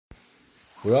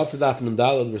We're up to Daf Nun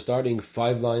Daled. We're starting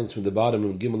 5 lines from the bottom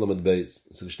of Gimel Amud Beis.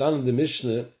 So gestanden in the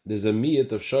Mishnah, there's a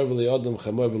miyat of shor v'lei adam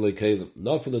chamor v'lei kelim.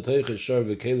 Nafil l'toiches shor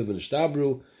v'kelim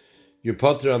v'nishtabru, you're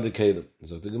potter on the kelim.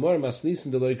 So the Gemara masnisin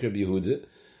de loik Rabbi Yehuda.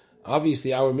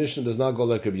 Obviously, our Mishnah does not go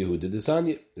like Rabbi Yehuda.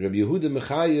 Desanya, Rabbi Yehuda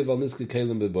mechayev al niske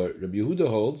kelim b'bar. Rabbi Yehuda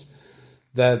holds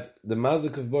that the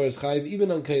mazik of bar is chayev even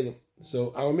on kelim.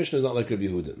 So our Mishnah is not like Rabbi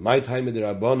Yehuda. My time of the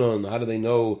Rabbanon, how do they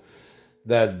know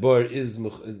that bar is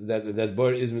not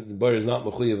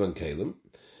mechuyev on kelim?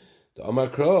 The Amar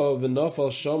Kro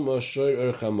v'nafal shama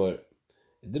shor chamor.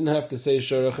 It didn't have to say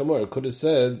shor chamor. It could have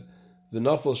said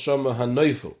v'nafal shama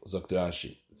hanoifel. Zok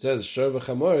Rashi. It says shor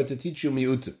chamor to teach you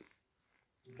miutim.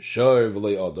 Shor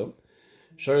v'lei adam.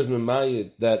 Shor is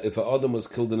memayit that if an adam was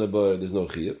killed in a bar, there's no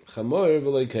chiyuv. Chamor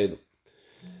v'lei kelim.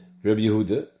 Rabbi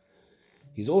Yehuda,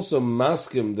 he's also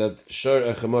maskim that shor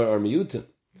and chamor are miutim.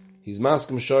 He's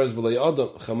maskim shars v'lei adam.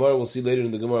 Chamor, we'll see later in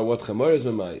the Gemara what chamor is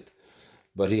memayit.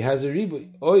 But he has a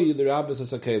ribui. Oy the rabbis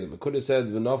asakelim. It could have said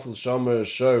v'nafel shomer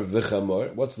shar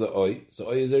v'chamor. What's the oy? So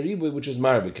oy is a ribui which is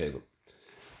mar b'kelim.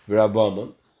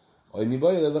 V'rabbanon. Oy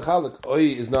miboy l'chalik. Oy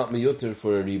is not miyuter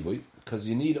for a ribui because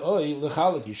you need oy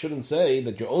l'chalik. You shouldn't say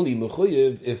that you're only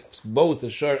mechuyev if both a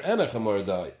shar and a chamor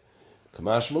die.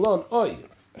 Kamash malon oy.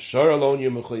 A shar alone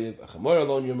you're mechuyev. A chamor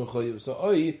alone you're mechuyev. So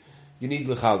oy you need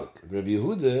l'chalik. Rabbi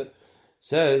Yehuda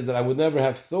says that I would never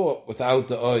have thought without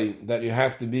the oy that you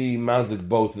have to be mazik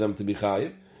both of them to be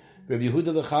chayiv. Rabbi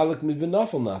Yehuda l'chalik mi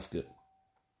v'nafel nafke.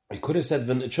 It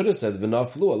should have said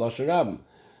v'naflu aloshen rabim.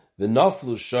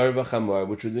 V'naflu shar v'chamor,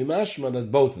 which would be mashma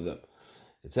that both of them.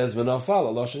 It says v'nafal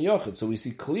aloshen yochid, so we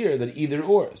see clear that either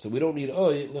or. So we don't need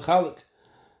oy l'chalik.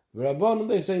 V'rabbanon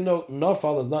they say no,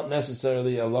 nafal is not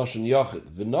necessarily a loshen yochid.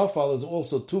 V'nafal is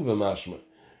also tuva mashma.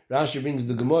 Rashi brings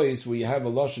the Gemois where you have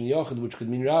a lashon yachid which could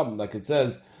mean rabim, like it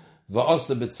says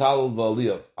va'asa betzalel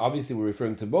va'aliyav. Obviously, we're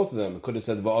referring to both of them. It could have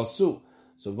said va'asu.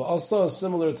 So va'asa is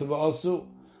similar to va'asu.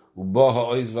 Uba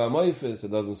ha'oiz va'amoifis.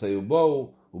 It doesn't say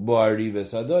ubo. Uba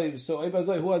ha'rives ha'doiv. So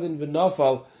oibazai huadin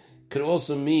v'nafal could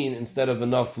also mean instead of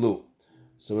v'naflu.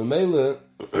 So memele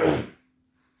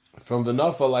from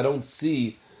v'nafal I don't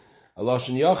see a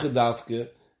lashon yachid dafke,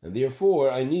 and therefore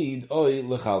I need oy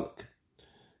lechalik.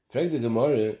 Frag the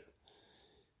Gemara,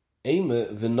 Eime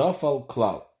v'nafal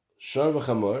klal, shor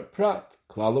v'chamor prat,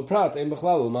 klal prat, eim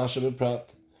b'chlal masha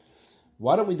b'prat.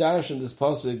 Why don't we dash in this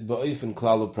pasuk ba'oifen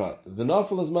klal prat?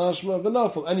 V'nafal is mashma,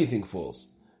 v'nafal anything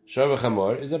falls. Shor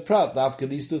v'chamor is a prat. Dafka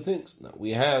these two things. Now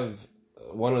we have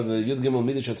one of the Yud Gimel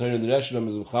Midish Hatorah in the Reshbam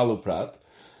is klal prat.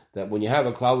 That when you have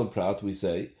a klal prat, we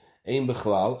say eim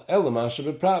b'chlal el masha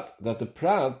b'prat. That the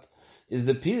prat is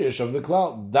the pirish of the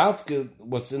klal. Dafka,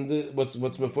 what's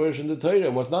meforish in the Torah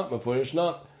and what's not meforish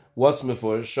not. What's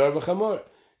meforish? Shor v'chamor.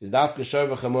 Is dafka shor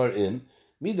v'chamor in?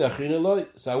 Mida achrina loy.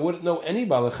 So I wouldn't know any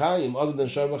balachayim other than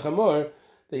shor v'chamor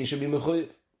that you should be mechuyev.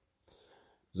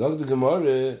 Zog the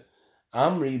Gemara,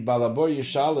 Amri balabor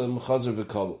yishalem chazer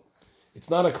v'kolu. It's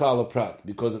not a klal prat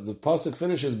because if the pasuk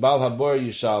finishes bal habor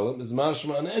yishalem is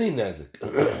mashma on any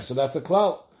nezik. So that's a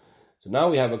klal. So now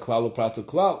we have a klal prat to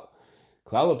klal.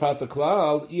 Klal prat to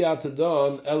klal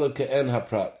iatadon ela ke'en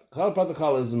haprat. Klal prat to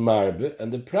klal is marbe,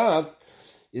 and the prat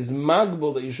is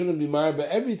magbul that you shouldn't be marbe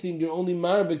everything. You're only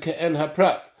marbe ke'en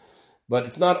haprat, but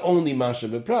it's not only masha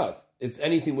beprat. It's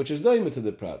anything which is doima to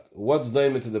the prat. What's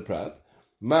doima to the prat?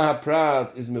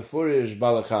 Mahaprat is mefurish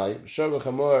balachayim. Shor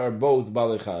v'chamor are both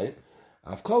balachayim.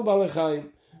 Avkol balachayim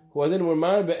who then were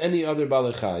marbe any other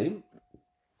balachayim.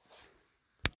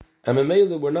 And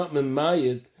memele we're not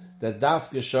memayit that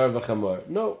dafke shor v'chamor.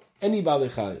 No, any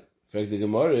balachayim. For the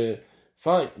Gemara,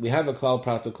 fine, we have a klal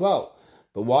prat to klal.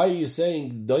 But why are you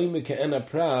saying doime ke'ena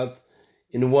prat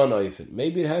in one oifen?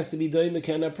 Maybe it has to be doime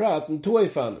ke'ena prat in two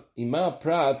oifen. Ima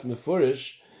prat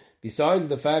mefurish. Besides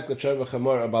the fact that shor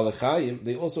v'chamor are balachayim,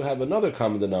 they also have another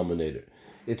common denominator.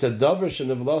 It's a davar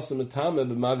shenevlasem etame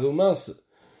b'magu masa.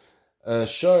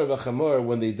 Shor v'chamor,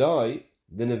 when they die,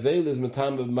 the nevel is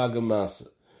metame b'magu masa.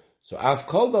 So af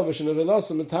kol davar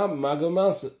shenevlasem etame b'magu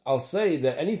masa. I'll say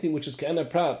that anything which is ke'ena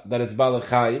prat, that it's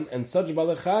balachayim, and such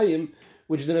balachayim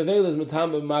which the nevel is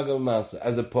metam b'maga masa,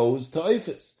 as opposed to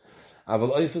oifis.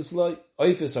 Aval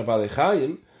oifis are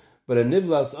balechayim, but a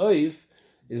nivlas oif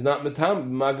is not metam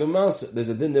b'maga masa. There's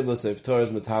a din nivlas oif Torah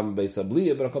is metam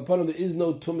b'eisabliya, but upon there is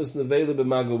no tumas nevela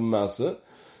b'maga masa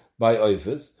by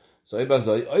oifis. So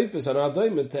oifis are not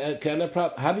doing it ke'ena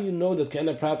prat. How do you know that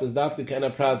ke'ena prat is dafka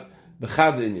ke'ena prat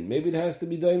b'chad inyan? Maybe it has to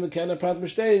be doing ke'ena prat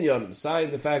b'shtei inyan.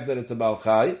 Side the fact that it's a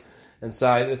balchay, and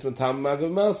side that it's metam b'maga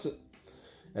masa.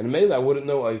 And maybe I wouldn't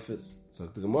know oifis. So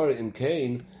the Gemara in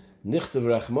Cain, nichtav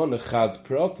rachmon echad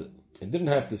prot. It didn't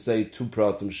have to say two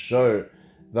pratim shor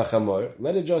v'chamor.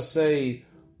 Let it just say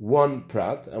one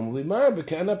prat, and we'll be marbe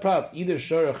ke'ena prat. Either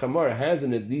shor or chamor has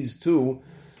in it these two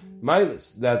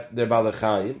milas, that they're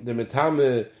balachayim, they're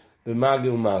metame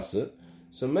b'magil masa.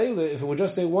 So mele, if it would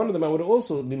just say one of them, I would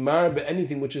also be marbe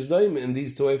anything which is daim in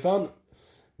these two efanim.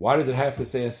 Why does it have to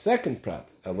say a second prat?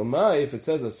 Elamai, if it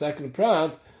says a second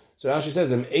prat, so Rashi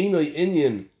says, einoi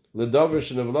inyan l'davar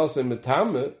shenavlasem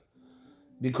metame,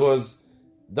 because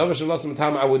davar shenavlasem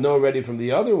metame I would know already from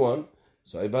the other one.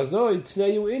 So ibazoi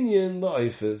tneyu inyan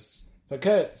la'ifis.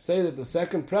 Faket, say that the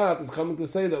second prat is coming to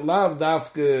say that lav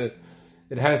dafke,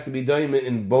 it has to be daima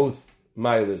in both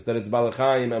milas, that it's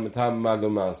balachayim and metam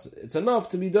magamas. It's enough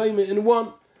to be daima in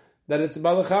one, that it's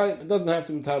balachayim. It doesn't have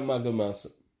to be metam magamas.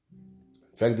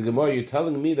 In fact, the Gemara, you're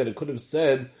telling me that it could have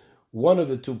said one of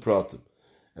the two pratim,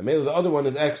 and maybe the other one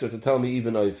is extra to tell me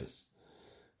even oifis.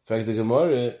 In fact, the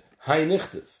Gemara, hay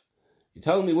nichtiv. You're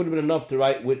telling me it would have been enough to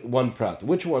write with one prat.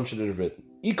 Which one should it have written?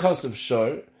 Ikas of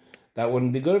shor, that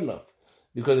wouldn't be good enough,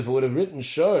 because if it would have written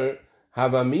shor,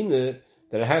 havamina,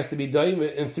 that it has to be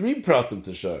daima in three pratim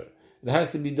to shor. It has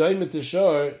to be daima to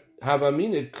shor,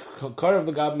 havamina, karav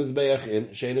l'gab mizbeach in,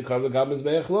 sheina karav l'gab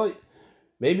mizbeach loy.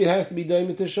 Maybe it has to be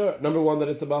daima to shor. Number one, that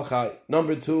it's a balchai.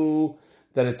 Number two,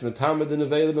 that it's metamad and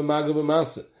available b'magah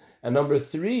b'masa. And number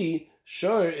three,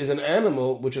 shor is an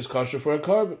animal which is kosher for a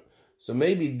carbon. So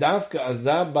maybe dafka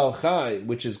azab balchai,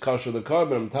 which is kosher the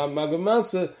carbon, metamad magah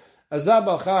b'masa, azab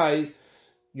balchai,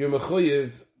 you're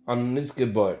mechuyev on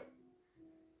nizke bar.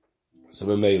 So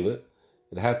b'meile,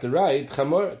 it had to write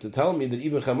chamor to tell me that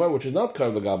even chamor, which is not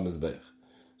karav l'gab mizbeach.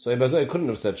 So Ibazai couldn't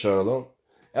have said shor alone.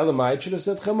 Elamai should have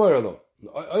said chamor alone. It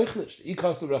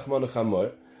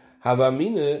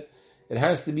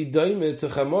has to be daime to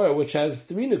chamor, which has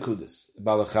three nekudas: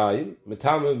 balachayim,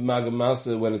 metame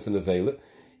magamasa when it's an avela.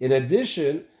 In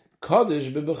addition, kaddish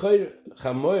bebechayr.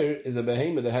 Chamor is a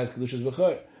behemoth that has kedushas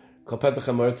bechayr. Kolpeta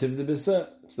chamor tivde b'seh.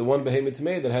 It's the one behemoth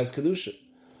made that has kedusha.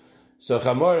 So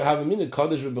chamor have a minute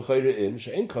kaddish bebechayr in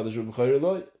she'en kaddish bebechayr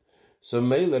loy. So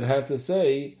Meiler had to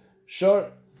say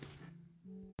shor.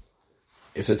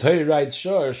 If the Torah writes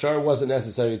shor, shor wasn't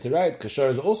necessary to write, because shor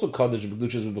is also kaddish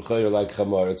b'kedushas b'bechayr like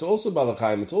chamor. It's also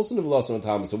balachayim. It's also nevlasim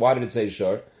and so why did it say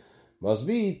shor? Must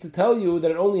be to tell you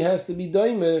that it only has to be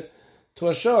daime to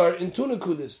a shor in two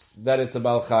nekudis, that it's a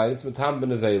balchayim, it's metam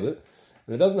b'nevela,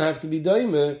 and it doesn't have to be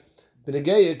daime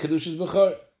b'negeya kedushas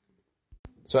b'chayr.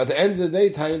 So at the end of the day,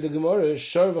 Tanya the Gemara,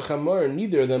 shor v'chamor,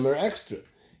 neither of them are extra.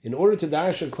 In order to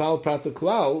dash a klal prat a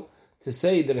klal, to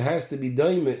say that it has to be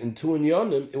daima in two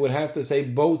inyanim, it would have to say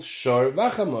both shor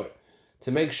v'chamor, to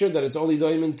make sure that it's only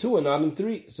daima in two and not in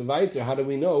three. So weiter, how do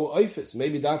we know? Oifis,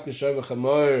 maybe dafka shor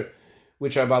v'chamor,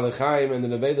 which are balachayim, and the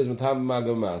nevela is matam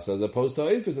magamasa, as opposed to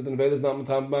oifis, that the nevela is not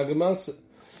matam magamasa.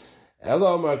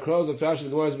 Ela Amar Kroz, the Rashi, the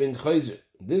Gemara is being chayzer.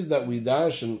 This that we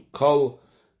dash and call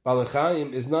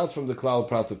balachayim is not from the klal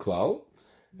prat to klal.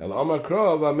 Ela Amar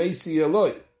Kroz, v'ameisi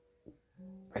eloi.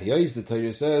 Hayos, the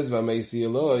Torah says, "V'ameisi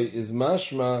Eloi" is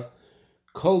mashma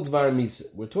kol dvar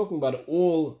misa. We're talking about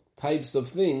all types of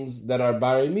things that are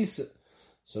bar misa.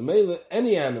 So mele,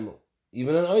 any animal,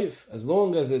 even an oif, as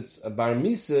long as it's a bar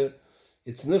misa,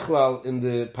 it's nichlal in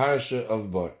the parasha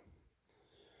of bar.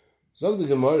 Zog the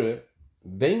Gemara,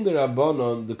 bein the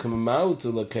Rabbanon the kamau to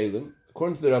la kelim.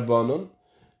 According to the Rabbanon,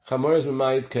 chamor is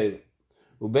memayit kelim.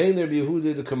 Ubein the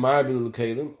Yehuda the kamar bil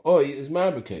kelim. Oi is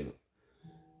marbe kelim.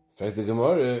 In fact, the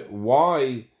Gemara,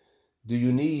 why do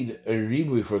you need a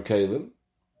ribui for kalim?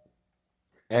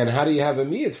 And how do you have a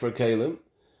miyat for kalim?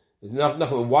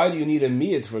 Why do you need a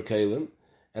miyat for kalim?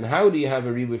 And how do you have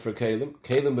a ribui for kalim?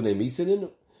 Kalim b'nei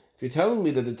misidin? If you're telling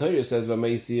me that the Torah says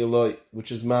v'meisi eloi,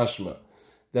 which is mashma,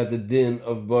 that the din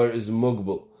of bar is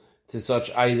mugbal to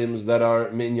such items that are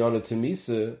minyana to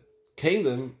misa,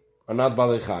 kalim are not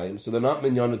balechayim, so they're not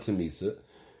minyana to misa.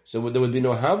 So there would be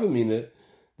no havamina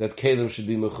that kalim should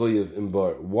be mechuyev in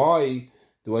bar. Why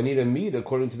do I need a mid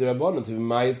according to the Rabbanon to be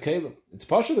mayit kalim? It's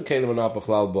partial the kalim are not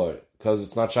b'chlal bar because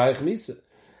it's not shaykh misa.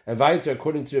 And weiter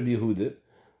according to Rabbi Yehuda,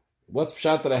 what's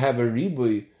pshat that I have a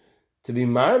ribui to be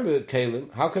marbe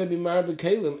kalim? How can I be marbe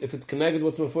kalim if it's connected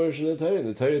what's meforish in the Torah?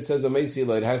 The Torah says v'meisi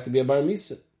eloi, it has to be a bar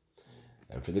misa.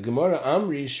 And for the Gemara,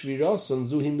 amri shvirason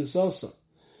zuhim misason.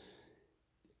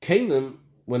 Kalim,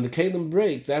 when the kalim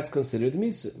break, that's considered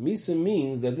misa. Misa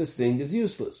means that this thing is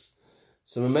useless.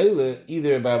 So Mamela,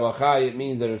 either by Balchai, it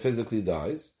means that it physically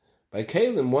dies. By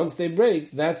kalim, once they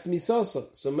break, that's misasa.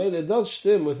 So Mamela does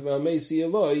shtim with V'ameisi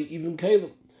Eloi, even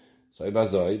kalim. So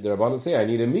Ibazoi, the Rabbanan say, I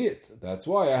need a miyat. That's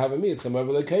why I have a miyat, Chamar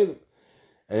v'le kalim.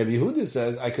 And Rabbi Yehuda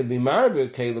says, I could be marbe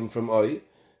kalim from Oi,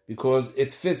 because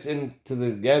it fits into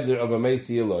the gather of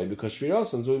V'ameisi Eloi, because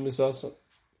Shvirasan Zui Misasa.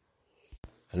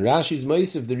 And Rashi's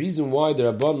Meisiv, the reason why the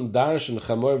Rabban Darshan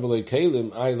Chamor V'loi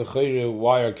Kelim,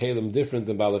 why are Kelim different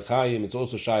than Balachayim, it's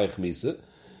also Shayach Misa,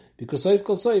 because Saif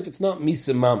Kol Saif, it's not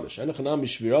Misa Mamash. Anachanam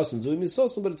Mishviras and Zui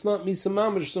Misosim, but it's not Misa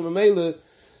Mamash, so Mamela,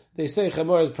 they say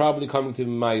Chamor is probably coming to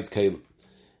Memayit Kelim.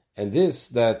 And this,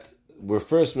 that we're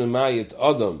first Memayit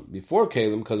Adam before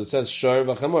Kelim, because it says Shor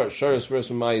V'Chamor. Shor is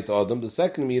first Memayit Adam, the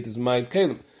second Memayit is Memayit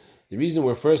Kelim. The reason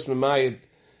we're first Memayit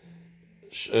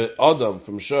Adam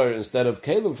from Shor instead of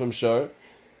Kelim from Shor,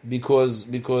 because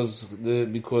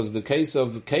the case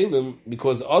of Kelim,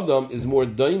 because Adam is more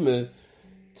doime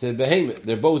to Behemoth.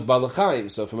 They're both Balachayim.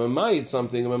 So from a Mayit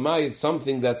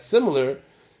something that's similar,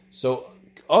 so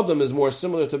Adam is more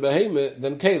similar to Behemoth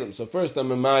than Kelim. So first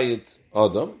I'm a Mayit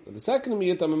Adam, and the second I'm a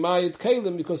Mayit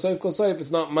Kelim, because Saif Kol Saif,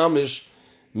 it's not Mamish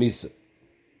Misa.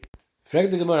 We had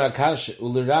the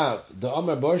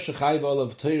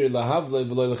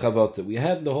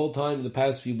whole time in the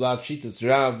past few blocks Shitas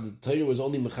Rav, the Torah was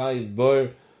only Mechayiv Bor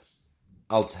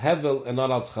als Hevel and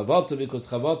not als Chavata, because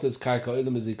Chavata is Karka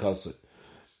Olam Ezikasur.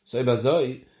 So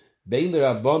Ebazoi, Bein the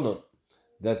Rabbanon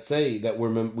that say that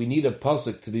we need a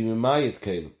pasuk to be Memayit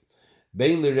Kelim,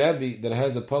 Bein the Rebbe that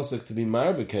has a pasuk to be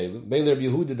Marbe Kelim, Bein the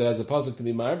Rebbe Yehuda that has a pasuk to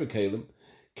be Marbe Kelim,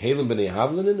 Kelim B'nei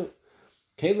Havlaninu.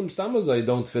 Kelim Stamazai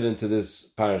don't fit into this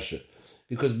parasha,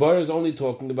 because Bar is only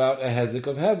talking about a hezek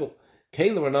of Hevel.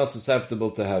 Kelim are not susceptible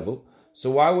to Hevel,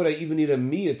 so why would I even need a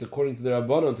miyat according to the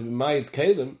Rabbanon to be Mayit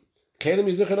Kelim? Kelim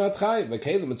is not Chai. By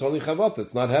Kelim it's only Chavata,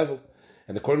 it's not Hevel.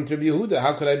 And according to Rabbi Yehuda,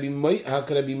 how could I be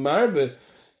Marbe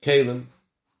Kelim?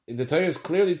 The Torah is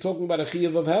clearly talking about a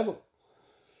Chiyav of Hevel.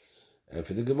 And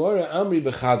for the Gemara, Amri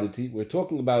Bechaditi, we're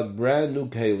talking about brand new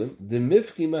Kelim, the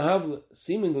Mifki Mahavla,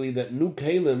 seemingly that new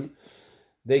Kelim,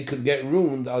 they could get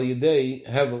ruined al yedei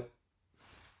hevel.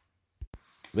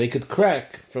 They could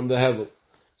crack from the hevel.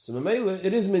 So Mamela,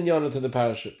 it is minyana to the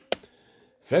parasha.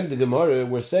 Frag the Gemara,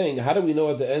 we're saying, how do we know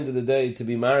at the end of the day to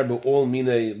be marba all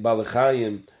mine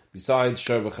balachayim besides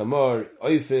Shor v'Chamor,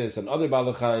 Oifis, and other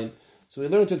balachayim? So we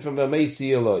learned it from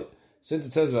V'Meisi Eloi. Since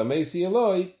it says V'Meisi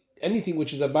Eloi, anything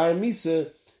which is a bar misa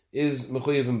is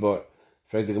mechuyev and bar.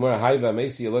 It's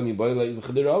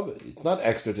not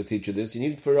extra to teach you this. You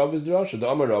need it for Rav's drasha. The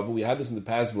Amar Rav, we had this in the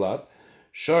past blot.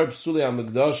 Shar psuli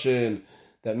amigdashin.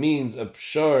 That means a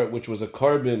shar which was a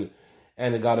carbon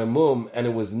and it got a mum and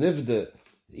it was nivda,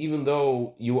 even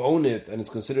though you own it and it's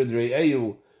considered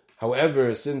re'eyu.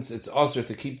 However, since it's usher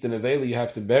to keep the nevela, you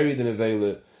have to bury the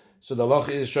nevela. So the halach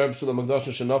is shar psuli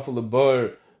amigdashin shenafel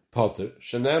lebar potter.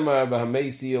 Shenemar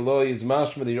b'hameisi eloi is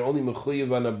mashma that you're only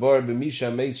mechuyev on a bar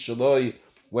b'misha meis shaloi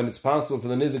when it's possible for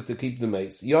the nizik to keep the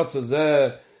mace.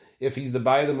 Yotzazeh, if he's the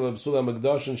bailam of psula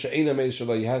magdashin she'ena meis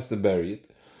shaloi, he has to bury it.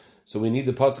 So we need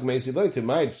the pasuk meis eloi to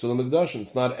ma'id psula magdashin.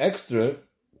 It's not extra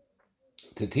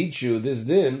to teach you this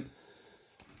din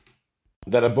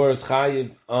that a bar is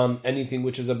chayiv on anything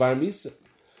which is a bar misa.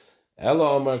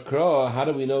 Ela Amar Kra, how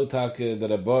do we know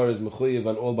that a bar is mechuyev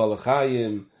on all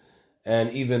balachayim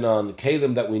and even on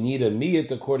kelim that we need a miyat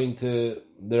according to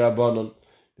the Rabbanon?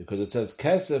 Because it says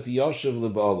Kesef Yoshev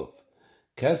Lebalav.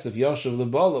 Kesef Yoshev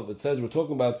Lebalav. It says we're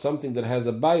talking about something that has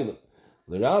a bailim.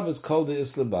 The Rab is called the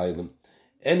Isla bailim.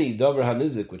 Any davar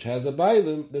hanizik which has a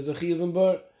bailim, there's a chiyav and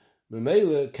bar.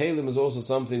 Memela, kelim is also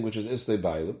something which is Isla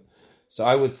bailim. So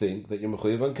I would think that you're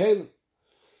mechuyev on kelim.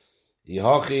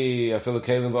 Yihachi afil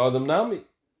kelim v'adam nami.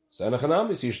 So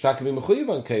anachanami, so you should be mechuyev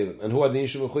on kelim. And who are the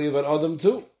yishu mechuyev on adam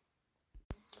too?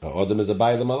 Adam is a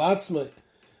bailim al atzmai.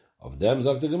 Of them,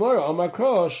 Zok the Gemara, Amar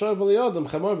Kro, Shor v'li Adam,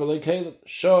 Chamor v'li Kelim.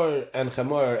 Shor and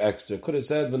Chamor are extra. Could have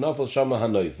said, V'nafel Shama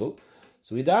HaNoifel.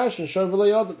 So we dash and Shor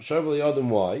v'li Adam. Shor v'li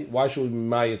Adam, why? Why should we be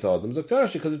Mayit Adam? Zok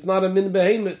Rashi, because it's not a min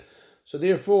behemoth. So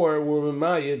therefore, we're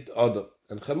Mayit Adam.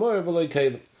 And Chamor v'li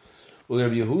Kelim. Well,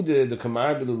 Rabbi Yehuda, the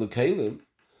Kamar b'li Kelim.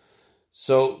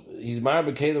 So he's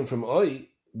Marbe Kelim from Oi,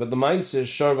 but the Maiser,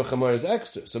 Shor v'Chamor is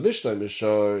extra. So Bishlam is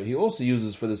Shor, he also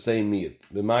uses for the same miyat.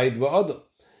 B'Mayit v'Adam.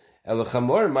 El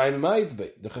chamor ma'id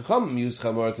be. The chacham use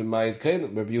chamor to ma'id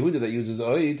kelim. Rabbi Yehuda that uses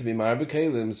oi to be marbe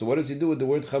kelim. So what does he do with the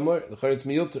word chamor? The charetz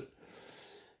miyuter.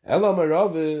 El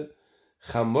amarave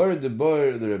chamor de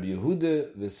bor the Rabbi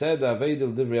Yehuda v'sed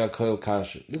aveidel divrei akoil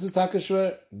kasher. This is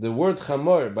takashver. The word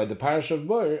chamor by the parish of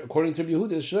bor, according to Rabbi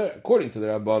Yehuda, is shver. According to the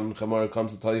Rabban, chamor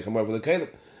comes to tell you chamor v'le kelim.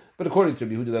 But according to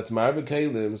Rabbi Yehuda, that's marbe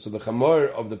kelim. So the chamor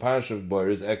of the parish of bor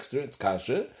is extra. It's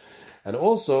kasher. And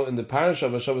also in the parish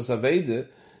of Hashavas Aveda,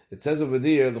 it says over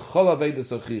there, the chol aveda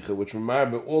sachicha, which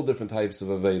remember all different types of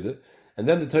aveda, and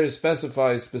then the Torah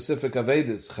specifies specific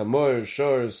avedas, chamor,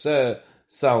 shor, seh,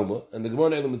 salma, and the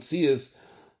Gemara Elam Metzias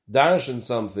darshan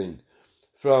something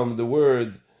from the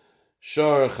word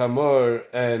shor, chamor,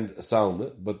 and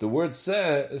salme, but the word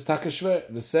seh is takashver.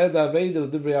 V'seh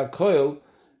da'aveda l'divrei hakoil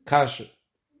kasher.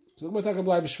 So the Gemara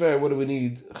bleibt schwer. What do we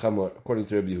need chamor according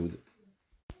to Rabbi Yehuda?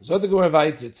 So the Gemara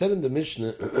weiter. It said in the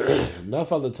Mishnah,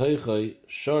 nafal l'toichai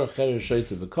shor cherer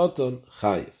shoyte v'koton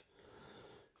chayiv.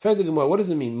 Fair the Gemara. What does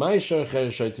it mean? My shor cherer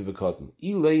shoyte v'koton.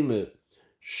 Ileime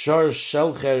shor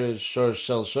shel cherer, shor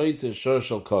shel shoyte, shor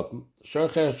shel koton. Shor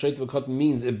cherer shoyte v'koton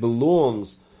means it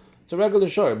belongs. It's a regular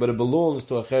shor, but it belongs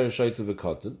to a cherer shoyte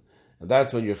v'koton, and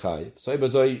that's when you're chayiv. So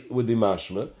ibazoi would be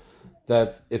mashma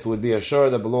that if it would be a shor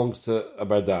that belongs to a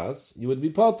bardas, you would be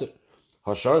potter.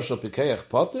 Hashor shel pikeach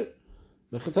potter.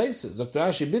 Mechatayse. Dr.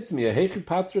 Ashi bit me a heichi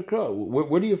patra kro.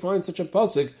 Where do you find such a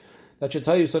pasuk that should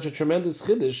tell you such a tremendous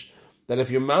chiddush that if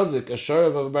you're mazik a shor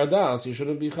of a bardas, you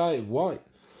shouldn't be chayiv? Why?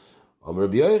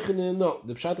 Rabbi Yochanan, no.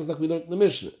 The pshat is like we learned in the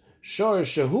Mishnah. Shor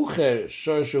shehu cher,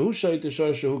 shor shehu shoyte, shor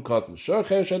shehu cotton. Shor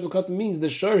cher shoyte v'cotton means the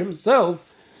shor himself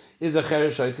is a cher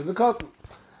shoyte v'cotton,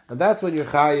 and that's when you're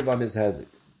chayiv on his hezik.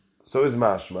 So is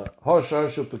mashma ha shor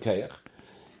shu pekeach.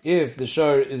 If the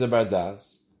shor is a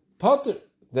bardas, potter,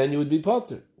 then you would be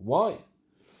potter. Why?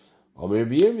 Omer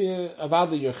b'yirmiyah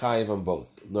avada you're chayiv on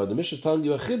both. No, the Mishnah is telling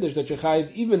you a chiddush that you're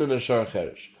chayiv even on a shor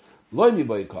cheresh. Loi mi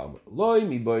boy kamer, loi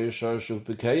mi boy shor shu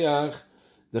pekeach.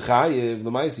 The chayiv,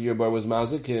 the ma'aser your bar was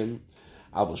mazikim.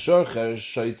 Aval shor cheresh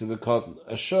shoyte v'koton,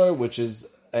 a shor which is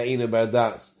eina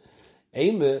bardas.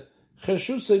 Eime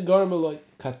chershusei garmeloi,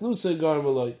 katnusei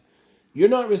garmeloi. You're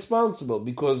not responsible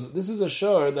because this is a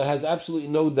shor that has absolutely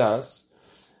no das,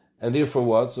 and therefore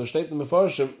what? So state the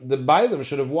mefarshim, the bailam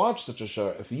should have watched such a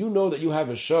shor. If you know that you have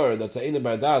a shor that's a eina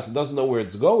bardas and doesn't know where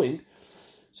it's going,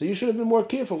 so you should have been more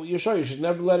careful with your shor. You should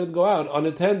never let it go out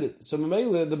unattended. So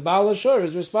memela, the baal shor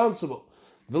is responsible.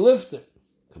 The lifter.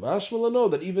 Kamashmala know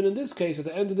that even in this case, at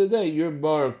the end of the day, your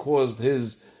bar caused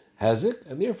his hazik,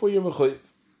 and therefore you're mechuyev.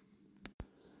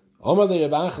 Omar le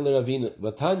Rabbi Achel Ravina,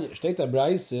 Vatanya, steht a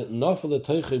Braise, nofel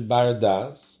teuche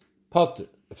bardas, potter.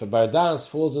 If a bardas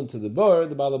falls into the bar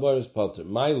is potter.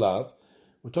 My love,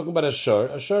 we're talking about a shor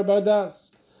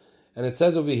bardas. And it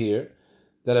says over here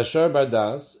that a shor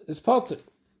bardas is potter.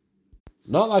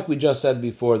 Not like we just said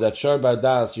before, that shor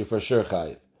bardas you're for sure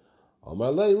chayiv.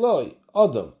 Omar le loy,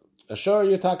 Adam. A shor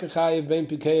you're chayiv bein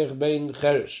pikeach bein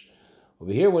cheresh.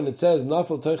 Over here, when it says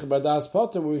nafel teuche bardas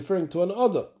potter, we're referring to an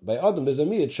Adam. By Adam, there's a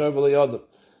miyat shor v'lei Adam.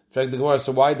 In fact, the Gemara,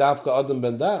 so why dafka Adam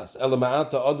ben das? Ela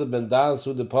ma'ata Adam ben das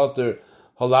hu de potter,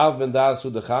 holav ben das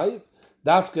hu de chayiv?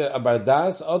 Dafka a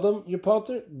bardas Adam, you're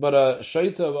potter, but a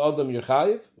shoyte of Adam, you're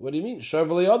chayiv? What do you mean? Shor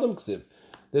v'lei Adam ksiv.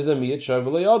 There's a miyat shor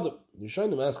v'lei Adam. You're trying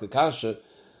to ask a kasha.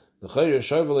 The chayir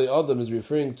shor v'lei Adam is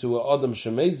referring to a Adam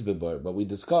shemeiz bebar, but we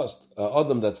discussed a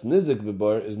Adam that's nizik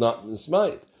bebar is not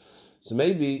nismayit. So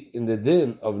maybe in the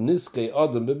din of niskei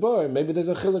Adam bebar, maybe there's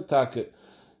a chiluk take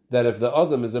that if the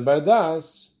Adam is a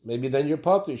bardas, maybe then you're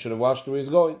potter. You should have watched where he's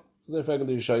going.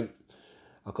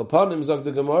 Akapanim zog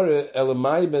the Gemara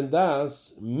elamai ben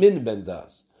das min ben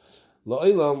das.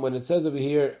 Lo'ilam, when it says over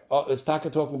here, it's taka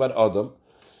talking about Adam,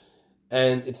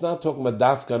 and it's not talking about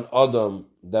dafkan Adam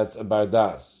that's a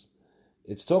bardas.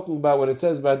 It's talking about when it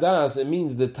says bardas, it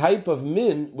means the type of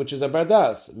min which is a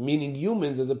bardas, meaning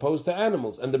humans as opposed to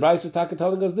animals. And the Bryce is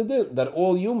telling us the din that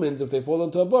all humans, if they fall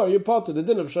into a bar, you're potter, the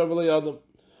din of shor v'lei Adam.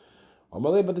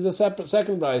 But there's a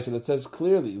second Bryce that says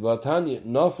clearly, Vatanya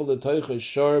nafel l'toiche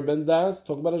shor ben das,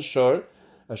 talking about a shor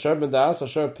ben das, a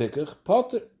shor pikach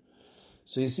potter.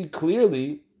 So you see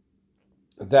clearly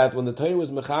that when the Torah was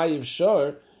mechayiv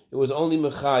shor, it was only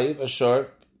mechayiv a shor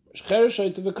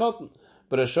cheresh shoyte v'koton.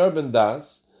 But a shor ben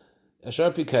das, a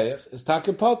shor pikeach, is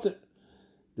take potter.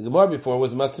 The Gemara before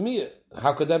was matmiyah.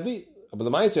 How could that be? But the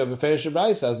ma'aser of a ferish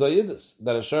braysa zoyidus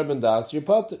that a shor ben das you're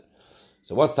potter.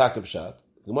 So what's take pshat?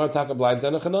 The Gemara take bleibt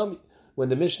zanachanami. When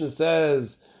the Mishnah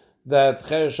says that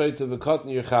cheresh shoyte v'koton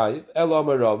you're chayiv, el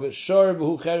amarav shor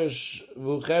v'hu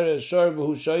cheresh shor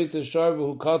v'hu shoyte shor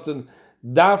v'hu koton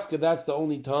dafka. That's the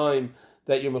only time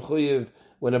that you're mechuyev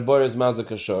when a bar is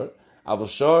mazak a shor. Aval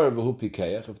shor v'hu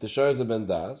pikeach. If the shor is a ben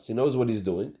das, he knows what he's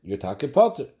doing. You're take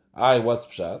potter. What's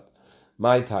pshat?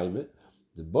 My time.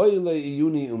 The boyle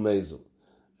iyuni umezel.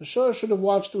 The shor should have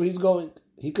watched where he's going.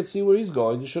 He could see where he's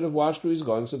going. He should have watched where he's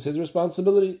going. So it's his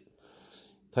responsibility.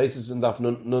 Taisis in Daf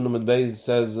Nun Beis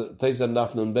says. Taisis in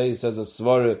Daf Nun Beis says a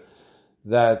svara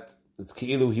that it's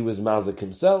keilu he was mazik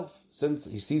himself, since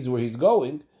he sees where he's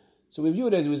going. So we view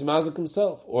it as he was mazik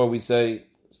himself, or we say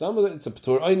it's a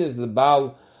p'tur einis. The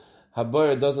Baal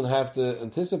Habar doesn't have to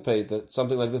anticipate that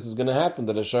something like this is going to happen,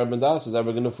 that a shor ben das is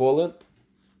ever going to fall in.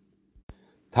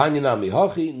 Tanya nami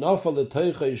hachi nafal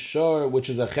l'toichei shor, which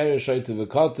is a cheresh shoyte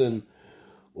v'koton,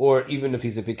 or even if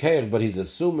he's a pikeach, but he's a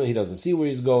summa, he doesn't see where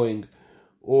he's going,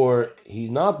 or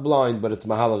he's not blind, but it's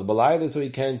mahalach balayda, so he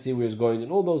can't see where he's going.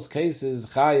 In all those cases,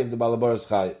 chayiv, the balabar is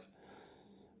chayiv.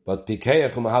 But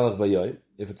pikeach mahalach bayoim,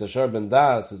 if it's a shar ben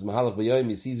das, it's mahalach bayoim,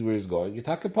 he sees where he's going, you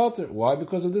take a potter. Why?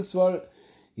 Because of this svar.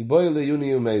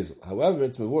 However,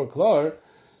 it's more clear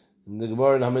in the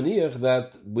Gemara in Hamaniach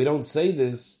that we don't say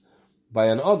this by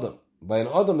an Adam. By an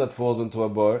Adam that falls into a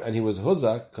bar and he was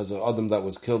huzak, because an Adam that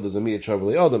was killed is a miyat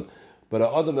sharvali Adam. But an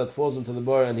Adam that falls into the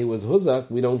bar and he was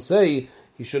huzak, we don't say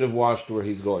he should have watched where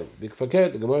he's going. The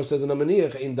Gemara says in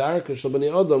Hamaniach, in darka shel bnei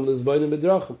Adam lizbayim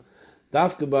bedrachim.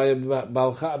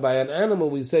 Dafka by an animal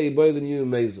we say boilin you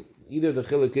mezel. Either the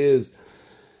chiluk is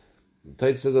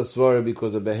Tait says a svara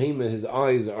because a behemoth, his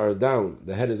eyes are down.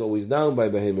 The head is always down by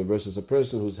behemoth versus a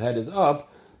person whose head is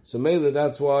up. So maybe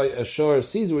that's why a shor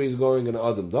sees where he's going and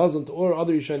Adam doesn't. Or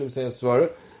other Yishanim say a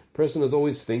svara. Person is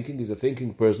always thinking. He's a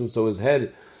thinking person, so his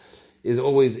head is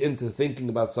always into thinking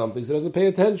about something. So he doesn't pay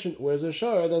attention. Whereas a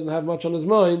shor doesn't have much on his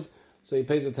mind, so he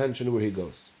pays attention where he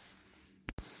goes.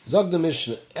 Zog the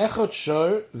Mishnah, Echad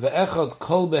shor ve'echad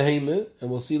kol behemoth,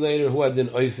 and we'll see later who had in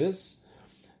oifis.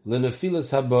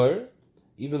 Lenefilas habar,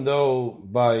 even though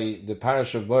by the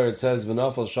parish of Bar it says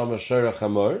v'nafal shama shara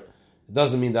chamor, it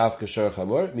doesn't mean the afka shara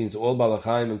chamor. It means all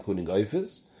balachayim, including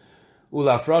oifis.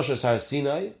 Ulafrashas Har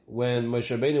Sinai, when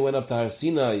Moshe Rabbeinu went up to Har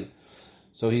Sinai,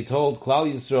 so he told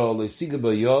Klal Yisrael leisiga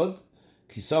b'yod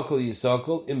kisakol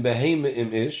yisakol im behema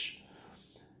im ish.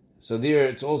 So there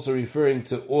it's also referring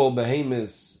to all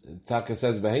behemoths. Taka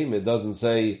says behemoth. It doesn't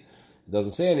say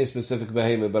any specific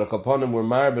behemoth, but a kaponim were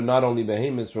marbe not only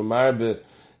behemoths, were marbe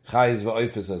chayis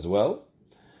v'oifis as well.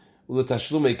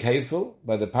 Uletashlume kefil,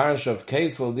 by the parish of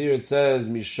Kefil, there it says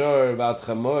mishor v'at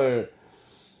chamor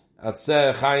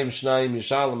atzeh chayim shnayim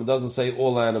yishalom. It doesn't say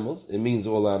all animals. It means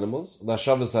all animals.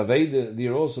 Lashavas haveda,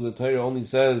 there also the Torah only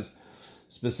says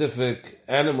specific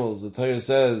animals. The Torah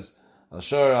says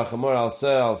Ashar, Al Chamor, Al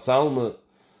Seh, Al Salma.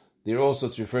 There also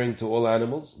it's referring to all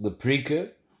animals. The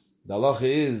Prika, the halacha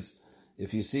is,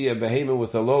 if you see a behemoth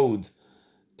with a load,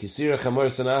 Kisira Chamor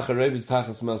Sanacha Revitz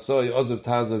Tachas Masoy Ozav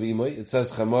Tazav Imoy. It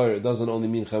says Chamor, it doesn't only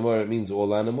mean Chamor, it means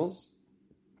all animals.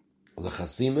 The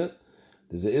Chasima,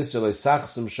 there's an Israel,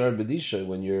 Sachsim Shar Bedisha,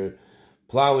 when you're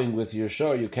plowing with your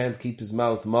shar, you can't keep his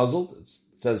mouth muzzled. It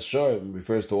says shar, it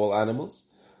refers to all animals.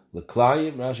 The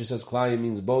Klayim, Rashi says Klayim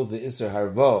means both the Isser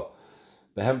Harva,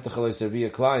 even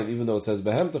though it says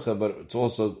behemtecha, but it's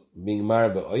also being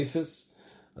marba oifis.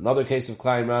 Another case of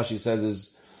Klayim Rashi says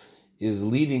is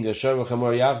leading a shar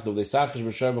v'chamor yagdov. They sachish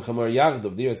b'shar v'chamor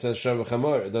yagdov. There it says shar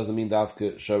v'chamor. It doesn't mean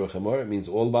dafka shar v'chamor. It means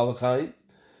all balachayim.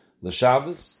 The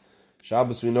Shabbos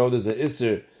we know there's an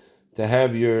isser to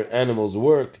have your animals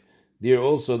work. There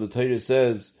also the Torah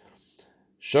says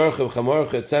shar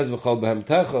v'chamorcha. It says v'chal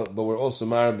behemtecha, but we're also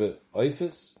marba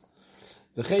oifis.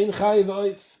 V'chein chay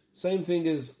v'oif. Same thing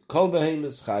is kol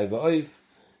behemoth chay v'oif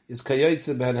is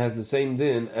kayotze ben, has the same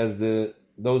din as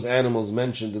those animals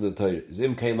mentioned in the Torah. Is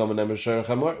im kein lama nemer shar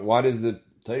chamor. Why does the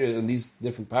Torah in these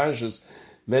different parashas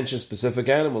mention specific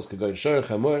animals? Kagoy shar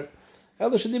chamor.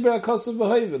 Ela shedibra kosav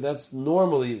v'hoiva. That's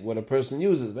normally what a person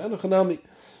uses. V'enochanami.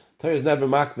 Torah is never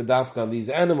makbid dafka on these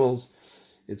animals.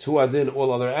 It's hu adin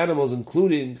all other animals,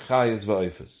 including chayes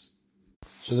v'oifas.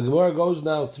 So the Gemara goes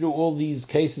now through all these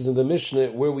cases in the Mishnah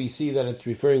where we see that it's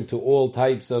referring to all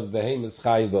types of behemoths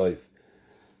chay v'oif.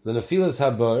 The nefilas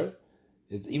habar,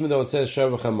 even though it says shar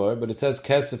v'chamor, but it says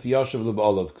kesef yoshev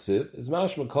l'b'olav ksiv, is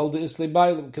mashma kol de islei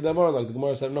bailim kedamor, like the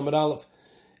Gemara said in Amud Aleph.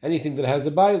 Anything that has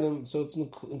a bailim, so it's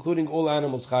including all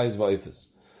animals chayes v'oifas.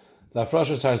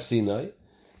 Lafrashas Har Sinai,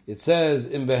 it says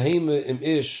in behemah im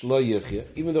ish lo yichya.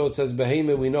 Even though it says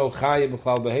behemah, we know chay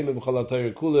b'chal behemah b'chal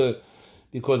ha'torah kula,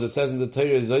 because it says in the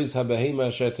Torah zois habehema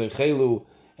asher techelu,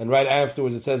 and right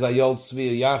afterwards it says ayol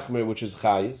tzvi yachmer, which is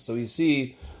chayis. So we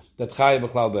see that chay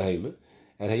b'chlal behema,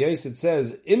 and hayos it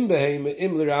says im behema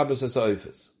im l'rabas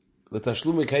asoifis.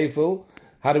 L'tashlume kefil.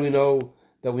 How do we know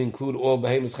that we include all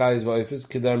behemas chayis v'oifis?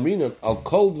 Kedamrinan al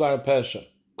kol dvar pesha,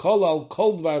 kol al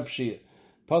kol dvar pshia.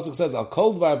 Pasuk says al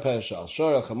kol dvar pesha, al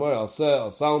shor, al chamor, al seh, al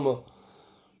salma.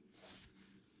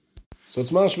 So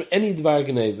it's mashma any dvar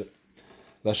geneva.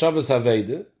 Lashavas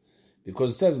Haveda,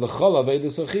 because it says the Chol Haveda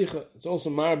Sachicha. It's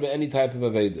also marbe any type of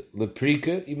Haveda.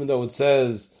 Leprika, even though it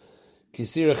says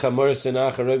Kisira Chamor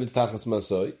Senacha Revitz Tachas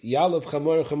Masoy, Yalav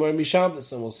Chamor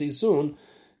Mishabas, and we'll see soon.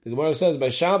 The Gemara says by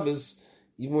Shabbos,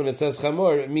 even when it says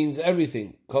Chamor, it means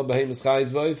everything. Kol Behemoth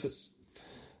Chayis V'oifis.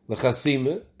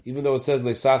 Lechasima, even though it says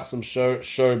Lesachsim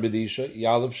Shor Bedisha,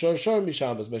 Yalav Shor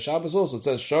Mishabas. By Shabbos also it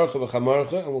says Shorcha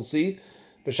V'Chamorcha, and we'll see.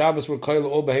 B'Shabbos we're koil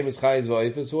all behemoths chayis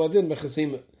v'oifis who adin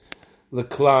b'chasima.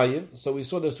 leklayim. So we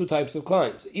saw there's two types of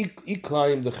clayim.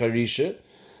 Iklayim the charisha,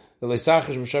 the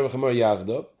leisachish b'shar v'chamor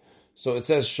yagdav. So it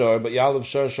says shar, but yalav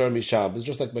shar mishabes.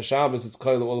 Just like b'shabes, it's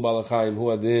koil all balachayim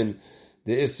who adin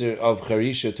the isser of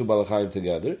charisha two balachayim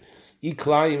together.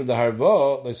 Iklayim the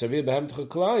harva leisavir behemtecha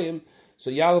klayim. So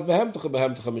yalav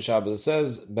behemtecha mishabes. It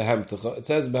says behemtecha. It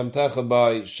says behemtecha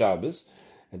by Shabbos,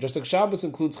 and just like Shabbos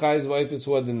includes chayes v'oifis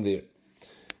who adin there.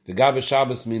 The gabe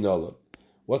Shabbos minolam.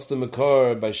 What's the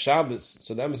makor by Shabbos?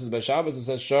 So the emphasis by Shabbos, it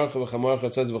says sharcha v'chamorcha.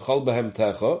 It says v'chol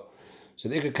behemtecha. So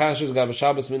the Ikar Kasha is Gabe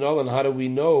Shabbos Minol, and how do we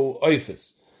know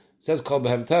Oifis? It says Kol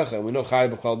Behem Techa, and we know Chai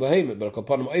B'chol Behem, but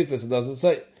upon him Oifis it doesn't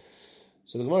say.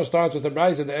 So the Gemara starts with the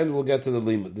Bryce, at the end we'll get to the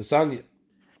Limud. The Sanya.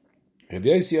 Rabbi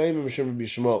Yossi Oimim Mishum Rabbi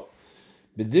Shmuel.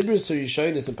 B'dibris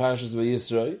Yishaynis and Pashas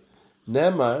V'Yisroi,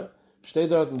 Nemar, steht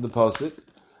dort in the Pasuk,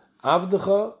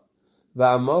 Avdecha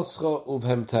v'amoscha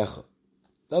uvhem techa.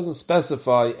 Doesn't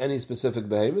specify any specific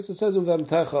behemoths. It says uvhem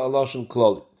techa alashon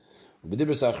kloli.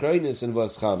 B'dibris Achreinis in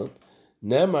Vaschanan,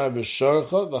 Nemar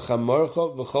b'shorcha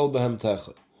v'chamorcha v'chol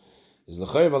behemtecha. Is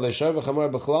l'chayr v'leishar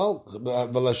v'chamor b'chlal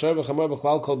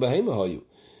kol behema hayu.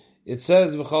 It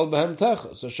says v'chol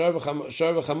behemtecha. So shar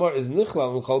v'chamor is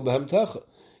nichlal v'chol behemtecha.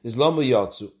 Is lomu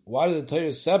yatsu. Why did the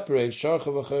Torah separate sharcha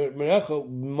v'merecha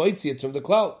moitzi it from the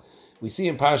klal? We see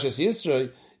in Parshas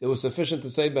Yisro it was sufficient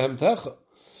to say behemtecha.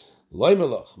 Loy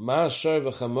melach ma shar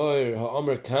v'chamor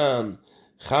ha'omer kan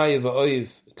chay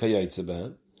v'oiv kayaytze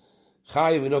behen.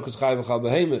 Chay, we know because Chay v'chal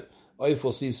behemoth. Oif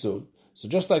we'll see soon. So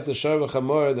just like the Shor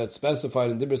v'chamor that's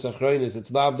specified in Dibros Achronis,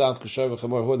 it's lav dav k'Shor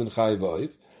v'chamor more than Chay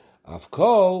v'oif.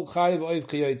 Avkol Chay v'oif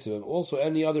k'yoytze. And also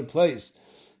any other place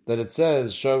that it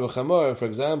says Shor v'chamor, for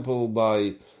example,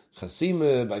 by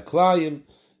Chasima, by Klayim,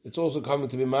 it's also coming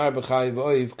to be mar b'Chay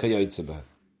v'oif k'yoytze b'hen.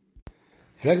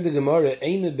 Frag the Gemara,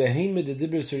 eine behemoth de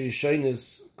Dibros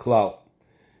Rishonis klal.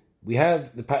 We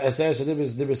have the Aseres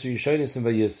Dibros Rishonis in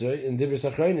Vayisra, and Dibros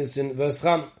Achronis in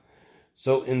Vaschan.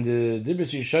 So in the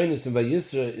Dibros Rishonis in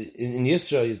Vayisra, in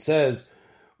Yisra, it says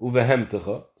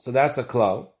Uvehemtecha. So that's a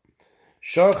klal.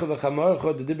 Sharcha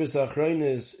v'chamarcha, the Dibros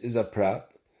Achronis is a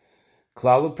prat.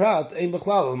 Klal prat, ein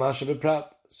b'chlal, masha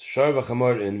b'prat. Shar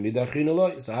v'chamor in midachin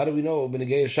aloi. So how do we know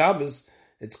B'negei Shabbos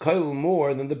it's koil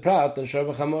more than the prat than shar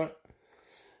v'chamor?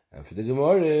 And for the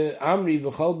Gemara, Amri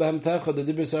v'chol behemtecha, the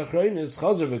Dibros Achronis,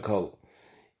 chazer v'kol.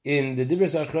 In the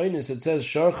Dibros Achronis, it says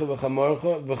sharcha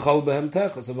v'chamorcha v'chol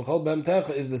behemtecha. So v'chol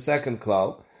behemtecha is the second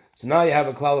klal. So now you have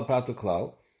a klal, a prat, a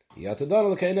klal.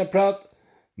 Yatadon l'kein prat.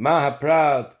 Ma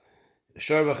ha-prat,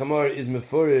 shar v'chamor is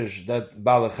mefurish that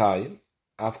balachayim.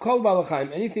 Avkol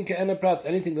balachayim, anything ke'en prat,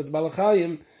 anything that's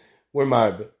balachayim, we're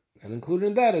marbe. And included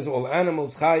in that is all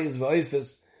animals, chayis,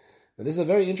 v'oifis. And this is a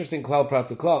very interesting klal prat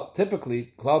to klal.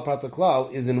 Typically, klal prat to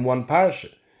klal is in one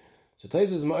parsha. So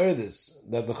Taisus ma'ir this,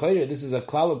 that the chayir, this is a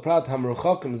klal prat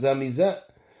hamruchokim zamizeh.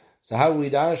 So how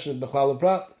we darshan the klal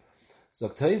prat? So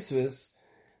Taisus,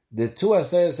 the two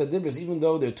Aseres Adibros, even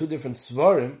though they're two different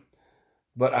svarim,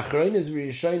 but achronis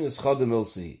v'rishonis chodem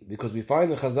ilsi, because we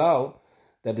find in Chazal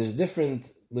that there's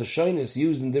different lashonis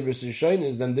used in Dibros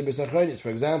Rishonis than Dibros Achronis. For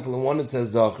example, in one it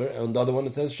says Zacher, and in the other one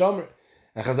it says Shomer.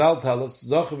 And Chazal tell us,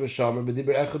 Zacher v'Shomer,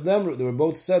 b'Dibur Echad Nemru, they were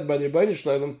both said by the Rebbeinu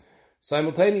Shloim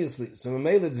simultaneously. So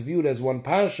Mamela it's viewed as one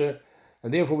parsha,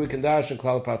 and therefore we can dash in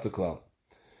klal prat to klal.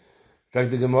 In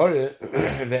fact, the Gemara,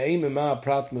 ve'eim ma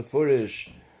prat mefurish.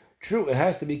 True, it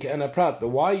has to be ke'ena prat, but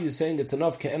why are you saying it's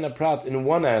enough ke'ena prat in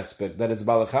one aspect, that it's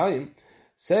balachayim?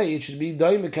 Say it should be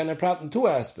doime ke'ena prat in two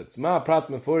aspects. Ma prat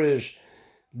mefurish,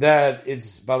 that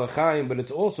it's balachayim, but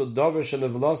it's also dover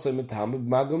shenevlasa mitam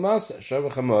b'magumasa. Shar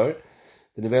v'chamor,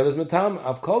 the nevel is mitam.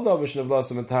 I've called dover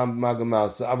shenevlasa mitam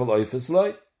b'magumasa. Aval oifis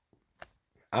loy.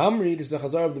 Amri, this is the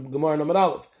chazar of the Gemara Namar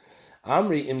Aleph.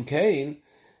 Amri im kain,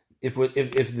 if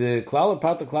the klal or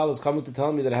prat klal is coming to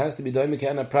tell me that it has to be doime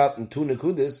ke'ena prat and two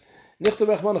nekudis,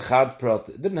 nichtav rachman chad prat.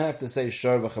 It didn't have to say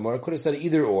shar v'chamor. It could have said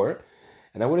either or,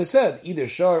 and I would have said either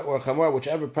shar or chamor,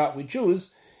 whichever prat we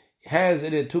choose, has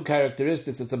in it two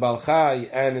characteristics. It's a balchai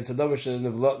and it's a davar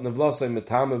nevlosay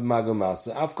mitam of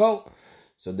magomasa avkol.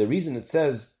 So the reason it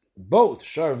says both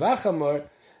shar v'chamor,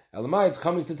 elamai, it's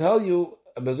coming to tell you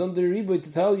a bezunder riboy,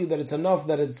 to tell you that it's enough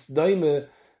that it's doime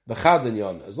b'chad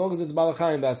yon. As long as it's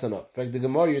balachayim, that's enough. In fact, the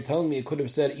Gemara, you're telling me it could have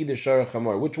said either shar or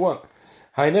chamor. Which one?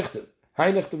 Hay nechtav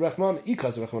rachman,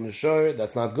 ikas rachman is shar.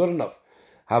 That's not good enough.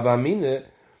 Havamine,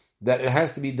 that it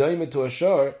has to be doime to a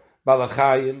shar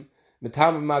balachayim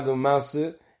mitam magam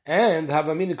masa, and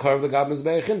havamine karv the gab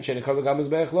mizbeichin sheni karv the gab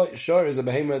mizbeich lo. Shar is a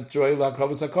behemoth troy la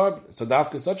kravus hakar. So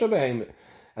dafka is such a behemoth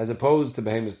as opposed to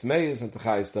behemoth tmeis and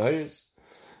techayis tahiris.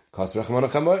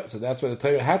 So that's why the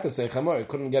Torah had to say chamor. It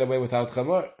couldn't get away without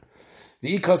chamor.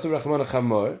 The ikas of rachman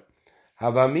chamor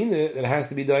Havamina, it has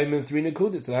to be daim in 3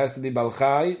 nekudis. It has to be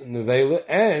balchai, nevela,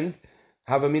 and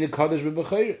havamina kadosh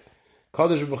b'bechayr.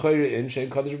 Kadosh b'bechayr in, shein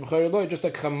kadosh b'bechayr loy. Just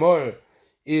like chamor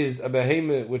is a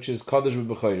behemoth which is kadosh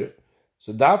b'bechayr.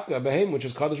 So dafka, a behemoth which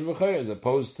is kadosh b'bechayr, as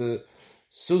opposed to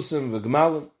susim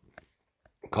v'gmalim,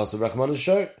 kasav rachman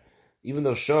shor. Even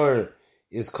though shor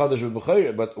is kadosh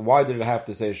b'bechayr, but why did it have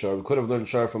to say shor? We could have learned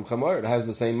shor from chamor. It has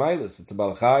the same milas. It's a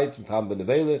balchai, it's mtam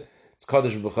b'nevela, it's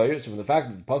kadosh b'bechayr. So from the fact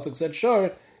that the pasuk said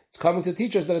shor, it's coming to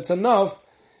teach us that it's enough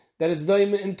that it's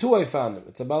daim in 2 oifanim.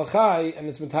 It's a balchai and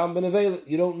it's mtam b'nevela.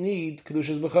 You don't need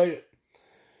kedushas b'chayr.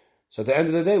 So at the end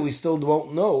of the day, we still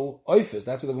won't know oifis.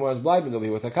 That's what the Gemara is blibing over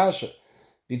here with Akasha.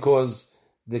 Because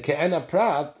the ke'ena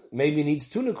prat maybe needs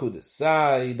 2 nekudas.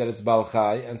 Say that it's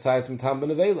balchai and say it's mtam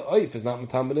b'nevela. Oif is not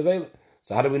mtam b'nevela.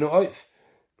 So how do we know oif?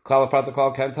 Klal prat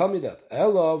klal can't tell me that.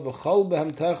 Ela v'chol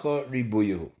behemtecha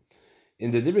ribuyuhu. In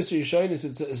the Dibris Rishonis,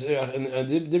 it says, in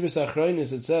the Dibris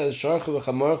Achronis, it says, Sharcha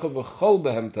v'chamorcha v'chol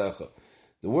behemtecha.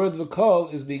 The word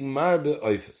v'chol is being marbe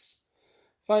oifis.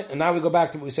 Fine. And now we go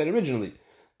back to what we said originally,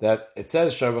 that it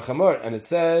says shar v'chamor, and it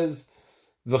says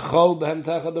v'chol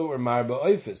behemtecha, that we're marbe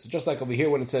oifis. So just like over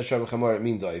here, when it says shar v'chamor, it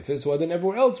means oifis. Well, then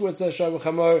everywhere else where it says shar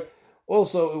v'chamor,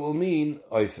 also it will mean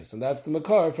oifis. And that's the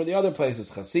makar for the other places,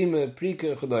 chasime, prike,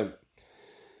 chadayim.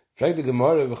 Frag the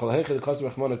Gemara, v'chol heichad kos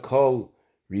v'chmona kol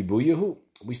Ribuyahu.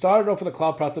 We started off with a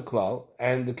klal prat to klal,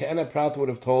 and the ke'ena prat would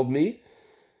have told me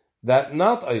that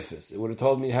not oifis. It would have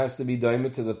told me it has to be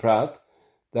daima to the prat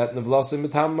that nevlasim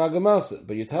mitam magamasa.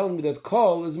 But you're telling me that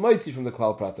kol is mitzi from the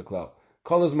klal prat to klal.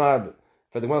 Kol is marbe.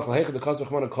 For the one chalhechad the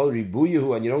kasvachmana kol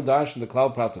ribuyahu, and you don't dash in the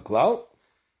klal prat to klal,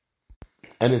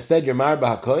 and instead you're marbe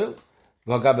hakoil.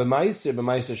 V'hagabe meiser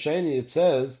b'meiser sheni. It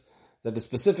says that the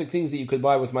specific things that you could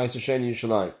buy with meiser sheni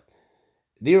Yerushalayim.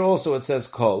 There also it says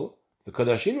kol. The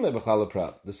Kodashim le b'chal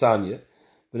prat, the Sanya,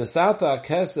 v'nesata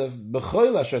kesef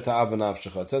b'choil asher ta'av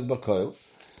v'nafshecha. It says b'choil,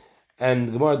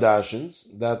 and Gemara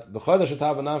darshins that b'choil asher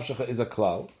ta'av v'nafshecha is a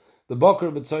klal, the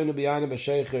b'okar b'tzoynu b'yayna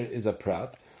b'sheicher is a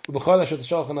prat, b'choil asher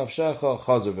t'sholcha nafshecha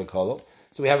chazer v'kol.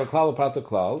 So we have a klal prat to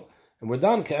klal, and we're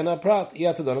done ke'ena prat.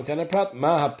 Iyatadon ke'ena prat.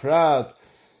 Ma prat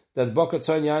that b'okar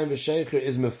tzoynu yayin b'sheicher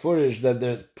is mefurish that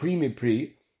they're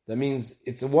pri. That means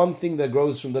it's one thing that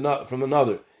grows from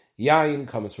another. Yain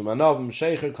comes from anavim,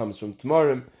 shecher comes from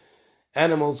tmorim,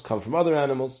 animals come from other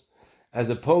animals,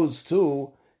 as opposed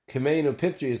to kemeinu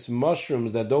pitrius,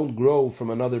 mushrooms that don't grow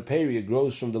from another peri, it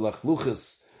grows from the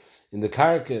lachluchis in the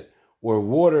karka, or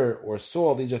water, or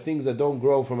salt. These are things that don't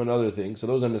grow from another thing, so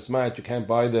those are nesmayat, you can't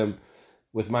buy them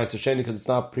with ma'aser sheni because it's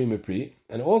not pri.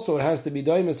 And also it has to be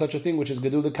daim such a thing which is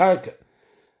gedul the karka,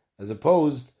 as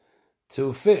opposed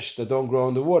to fish that don't grow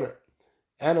in the water.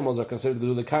 Animals are considered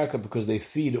gedul the karka because they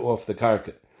feed off the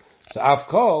karka. So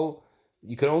afkol,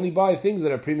 you can only buy things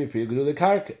that are pri gedul the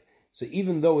karka. So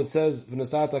even though it says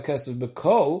v'nasata kesef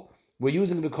bekol, we're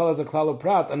using bekol as a klal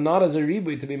prat and not as a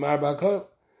ribui to be marba kol.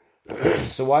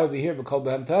 So why over here bekol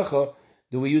behemtecha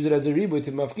do we use it as a ribui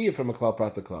to mafkiya from a klal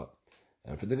prat to klal?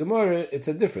 And for the Gemara, it's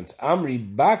a difference. Amri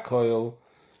bakoil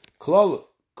klal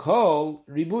kol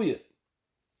ribuya.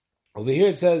 Over here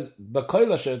it says bekol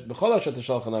ashet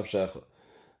teshalcha nafshecha.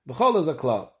 B'chol is a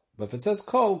klal, but if it says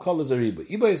kol is a ribu.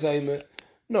 Iba is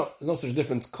no, there's no such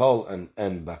difference kol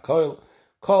and bakoil.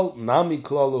 Kol nami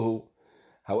klaluhu.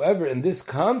 However, in this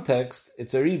context,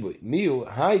 it's a ribu. Miu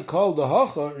hai kol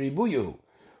dahacha ribuyuhu.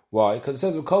 Why? Because it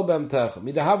says v'kol b'emtecha.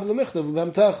 Midahav l'michtav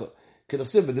b'emtecha.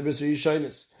 K'dachsiv b'dibris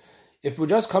yishaynis. If we're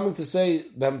just coming to say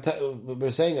we're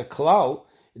saying a klal,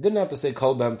 it didn't have to say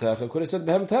kol b'emtecha. It could have said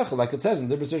b'emtecha, like it says in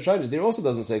dibris yishaynis. There also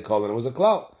doesn't say kol, and it was a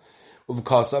klal. Why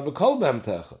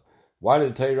did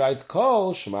the Torah write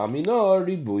kol shema minor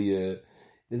ribuye?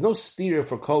 There's no steer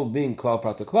for kol being klal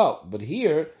prat to klal, but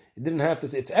here it didn't have to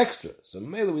say it's extra. So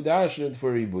mele we darshan it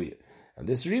for ribuye, and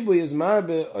this ribuye is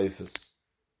marbe oifus.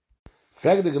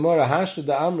 Frag the Gemara hashta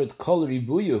da amrit kol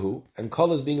ribuyehu, and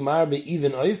kol is being marbe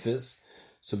even oifus.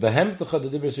 So behemtecha the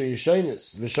dibris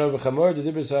yishaynis v'shar v'chamor the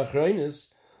dibris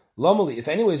achronis lomali. If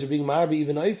anyways you're being marbe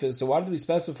even oifus, so why did we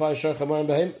specify shar chamor and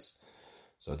behemis?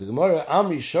 So the Gemara,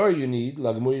 Amri Shor you need,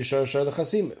 Lagmuri Shor Shor the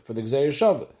Chasim, for the Gzeir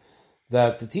Shava,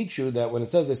 that to teach you that when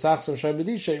it says the Sachsam Shor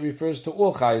B'disha, it refers to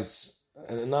all Chais,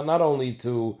 not only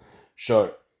to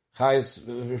Shor.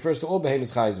 Chais refers to all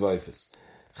Behemis Chais V'Oifis.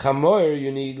 Chamor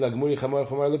you need, Lagmuri Chamor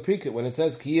Chamor Leprika. When it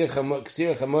says Ksir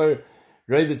Chamor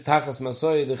Revit Tachas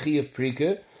Masoy, the Chi of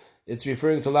Prika, it's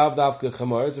referring to Lav Davka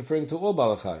Chamor, it's referring to all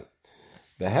Balachai.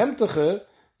 Behemtecha,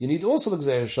 you need also the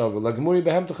Gzeir Shava, Lagmuri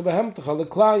Behemtecha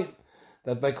Leklayim.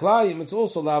 That by Klayim, it's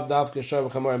also Lav Davka Shar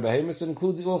V'Chamor and Behemis, it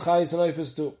includes all Chayis and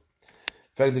Oifis too. In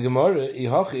fact, the Gemara,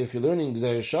 Ihachi, if you're learning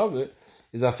Gzeir Shavah,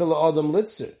 is Afila Adam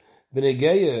Litzer,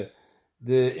 B'negeya,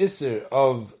 the Isser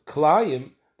of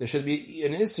Klayim, there should be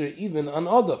an Isser even on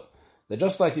Adam. That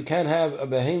just like you can't have a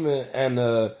Behemah and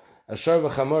a Shor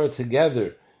v'Chamor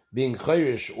together being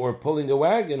chayrish or pulling a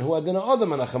wagon, who adina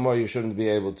Adam and a Chamor you shouldn't be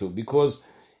able to. Because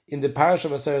in the parish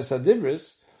of Aseres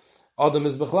HaDibris, Adam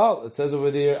is Bechlal. It says over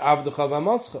there, Avdecha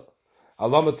v'Mascha.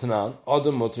 Alama Tanan,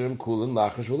 Adam Mutrim Kulin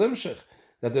Lachish V'Limshech.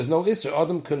 That there's no Isser.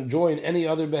 Adam can join any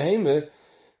other Behemah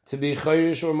to be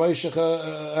chayrish or moishech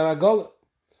and Agola.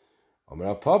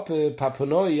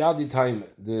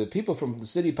 The people from the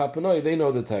city Papanoi, they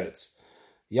know the teretz.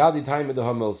 Yadi Taima the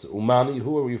Hamels Umani,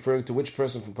 who are we referring to? Which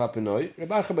person from Papanoi?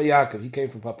 Rabbi Yaakov, he came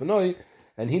from Papanoi,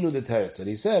 and he knew the teretz. And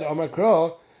he said, Amar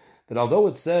Kra, that although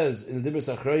it says in the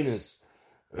Dibros Achronis,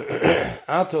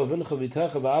 Ato v'ncha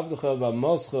v'techa v'avdecha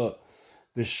v'amoscha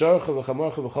v'shorcha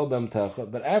v'chamorcha v'chol b'amtecha,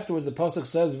 but afterwards the pasuk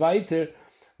says, Vayter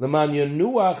l'man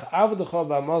yenuach avdecha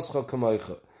v'amoscha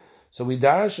kamoicha. So we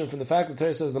darshan from the fact that the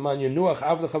Torah says, "L'man yenuach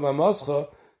avdecha v'amoscha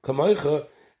kamoicha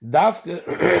davke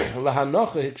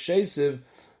lahanocha hikshesiv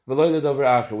v'loy ledover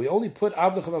acher." We only put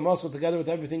avdecha v'amoscha together with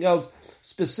everything else,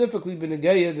 specifically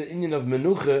b'negeya the inyan of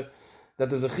menucha, that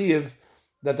there's a chiyuv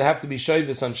that they have to be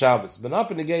shoyvis on Shabbos, but not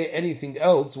b'negeya anything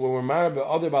else where we're marbe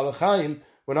other balachayim.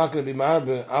 We're not going to be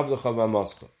marbe avdecha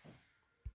v'amoscha.